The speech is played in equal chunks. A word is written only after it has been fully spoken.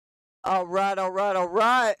All right, all right, all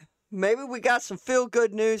right. Maybe we got some feel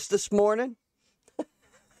good news this morning.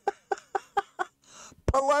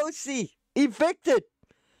 Pelosi evicted.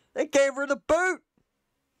 They gave her the boot.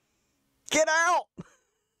 Get out.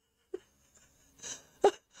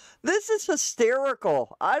 This is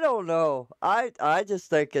hysterical. I don't know. I just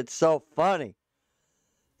think it's so funny.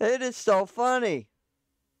 It is so funny.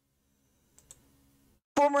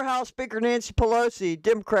 Former House Speaker Nancy Pelosi,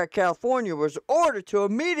 Democrat California, was ordered to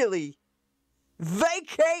immediately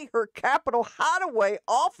vacate her Capitol hideaway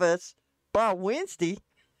office by Wednesday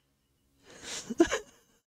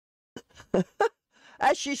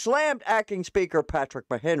as she slammed acting Speaker Patrick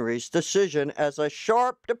McHenry's decision as a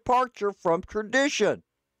sharp departure from tradition.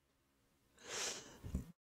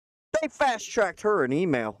 They fast-tracked her an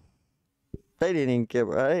email. They didn't even give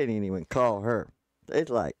her, they didn't even call her. They'd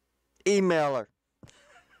like, email her.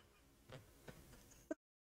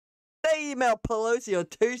 They emailed Pelosi on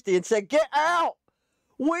Tuesday and said, get out.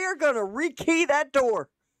 We're going to rekey that door.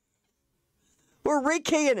 We're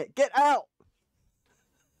rekeying it. Get out.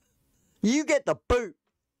 You get the boot.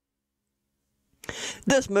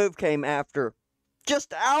 This move came after,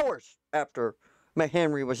 just hours after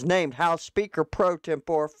McHenry was named House Speaker pro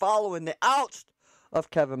tempore following the oust of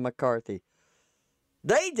Kevin McCarthy.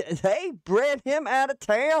 They ran him out of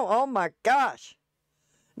town. Oh my gosh.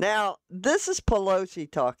 Now, this is Pelosi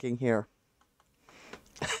talking here.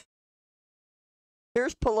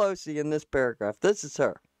 Here's Pelosi in this paragraph. This is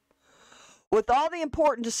her. With all the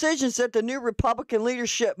important decisions that the new Republican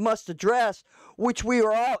leadership must address, which we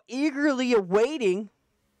are all eagerly awaiting,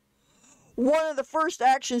 one of the first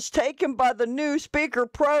actions taken by the new Speaker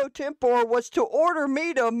pro tempore was to order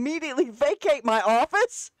me to immediately vacate my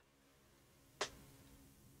office.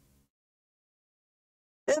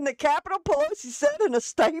 In the Capitol, Pelosi said in a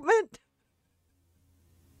statement.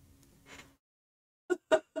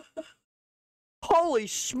 Holy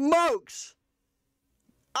smokes!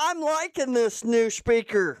 I'm liking this new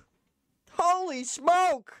speaker. Holy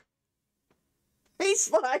smoke! He's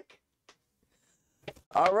like,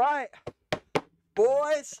 all right,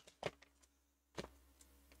 boys,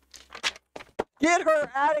 get her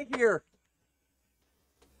out of here.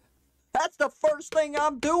 That's the first thing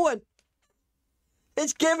I'm doing.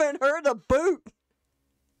 It's giving her the boot.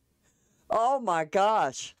 Oh my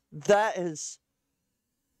gosh. That is,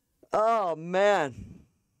 oh man.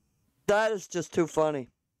 That is just too funny.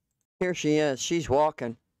 Here she is. She's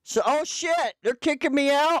walking. So, oh shit, they're kicking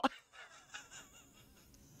me out.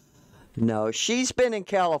 No, she's been in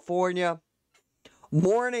California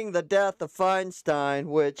mourning the death of Feinstein,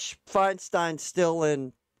 which Feinstein's still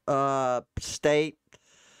in state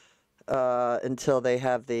until they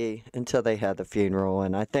have the funeral,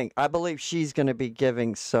 and I believe she's going to be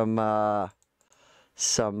giving she's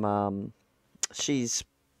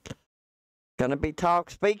going to be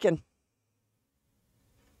speaking.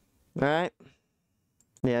 Right?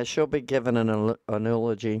 Yeah, she'll be giving an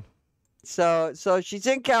eulogy. So she's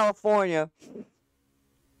in California,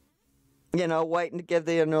 you know, waiting to give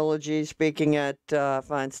the eulogy, speaking at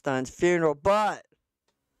Feinstein's funeral. But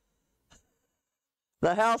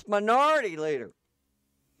the House Minority Leader,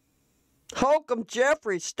 Holcomb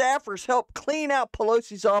Jeffries, staffers helped clean out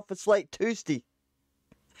Pelosi's office late Tuesday.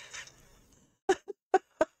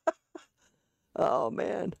 Oh,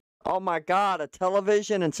 man. Oh, my God. A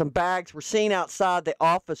television and some bags were seen outside the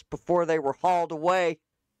office before they were hauled away.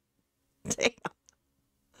 Damn.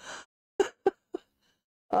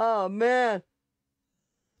 Oh, man.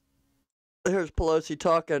 Here's Pelosi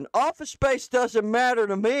talking. Office space doesn't matter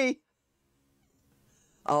to me.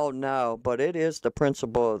 Oh, no, but it is the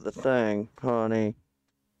principle of the thing, honey.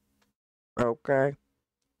 Okay?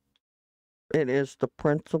 It is the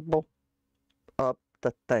principle of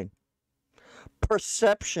the thing.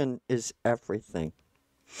 Perception is everything.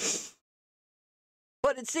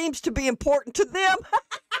 But it seems to be important to them.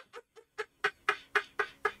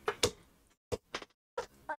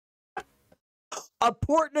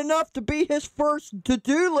 Important enough to be his first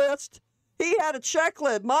to-do list. He had a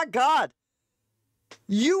checklist. My God.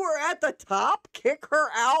 You were at the top? Kick her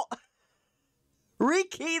out?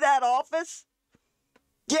 Rekey that office?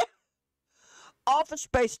 Yeah. Office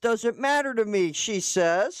space doesn't matter to me, she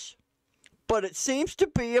says. But it seems to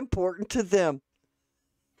be important to them.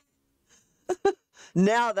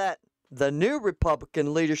 Now that the new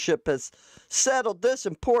Republican leadership has settled this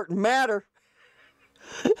important matter,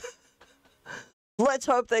 let's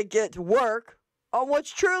hope they get to work on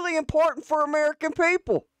what's truly important for American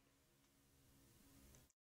people.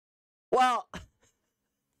 Well,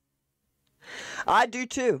 I do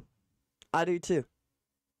too. I do too.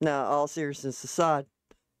 Now, all seriousness aside,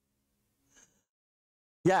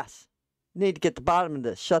 Yes. Need to get the bottom of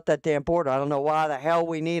this. Shut that damn border. I don't know why the hell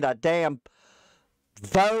we need a damn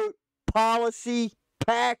vote policy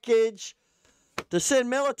package to send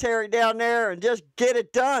military down there and just get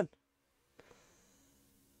it done.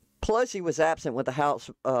 Pelosi was absent when the House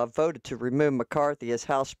voted to remove McCarthy as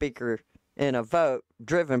House Speaker in a vote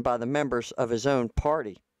driven by the members of his own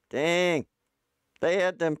party. Dang. They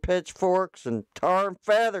had them pitchforks and tar and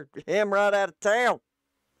feathered him right out of town.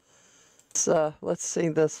 Let's see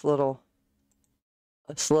this little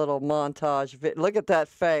montage. Look at that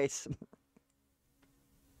face.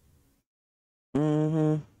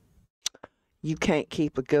 You can't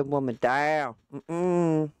keep a good woman down.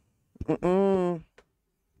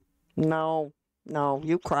 No,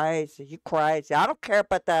 you crazy. You crazy. I don't care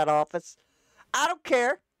about that office. I don't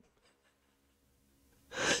care.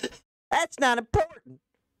 That's not important.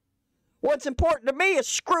 What's important to me is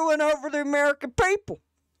screwing over the American people.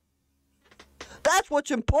 That's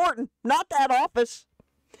what's important, not that office.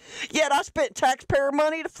 Yet I spent taxpayer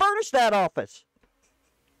money to furnish that office.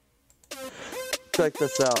 Check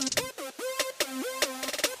this out.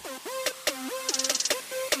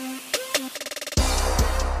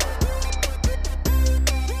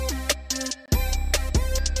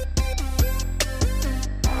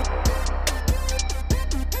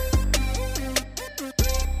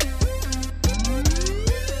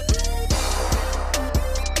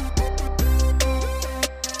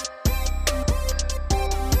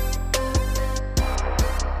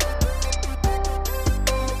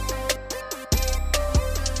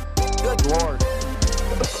 Good Lord.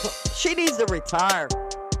 She needs to retire.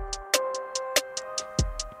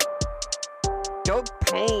 Go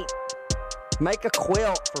paint. Make a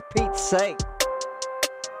quilt, for Pete's sake.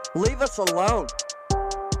 Leave us alone.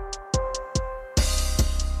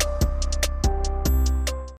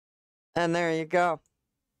 And there you go.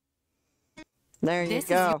 There you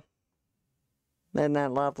go. Isn't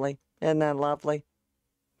that lovely? Isn't that lovely?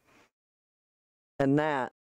 And that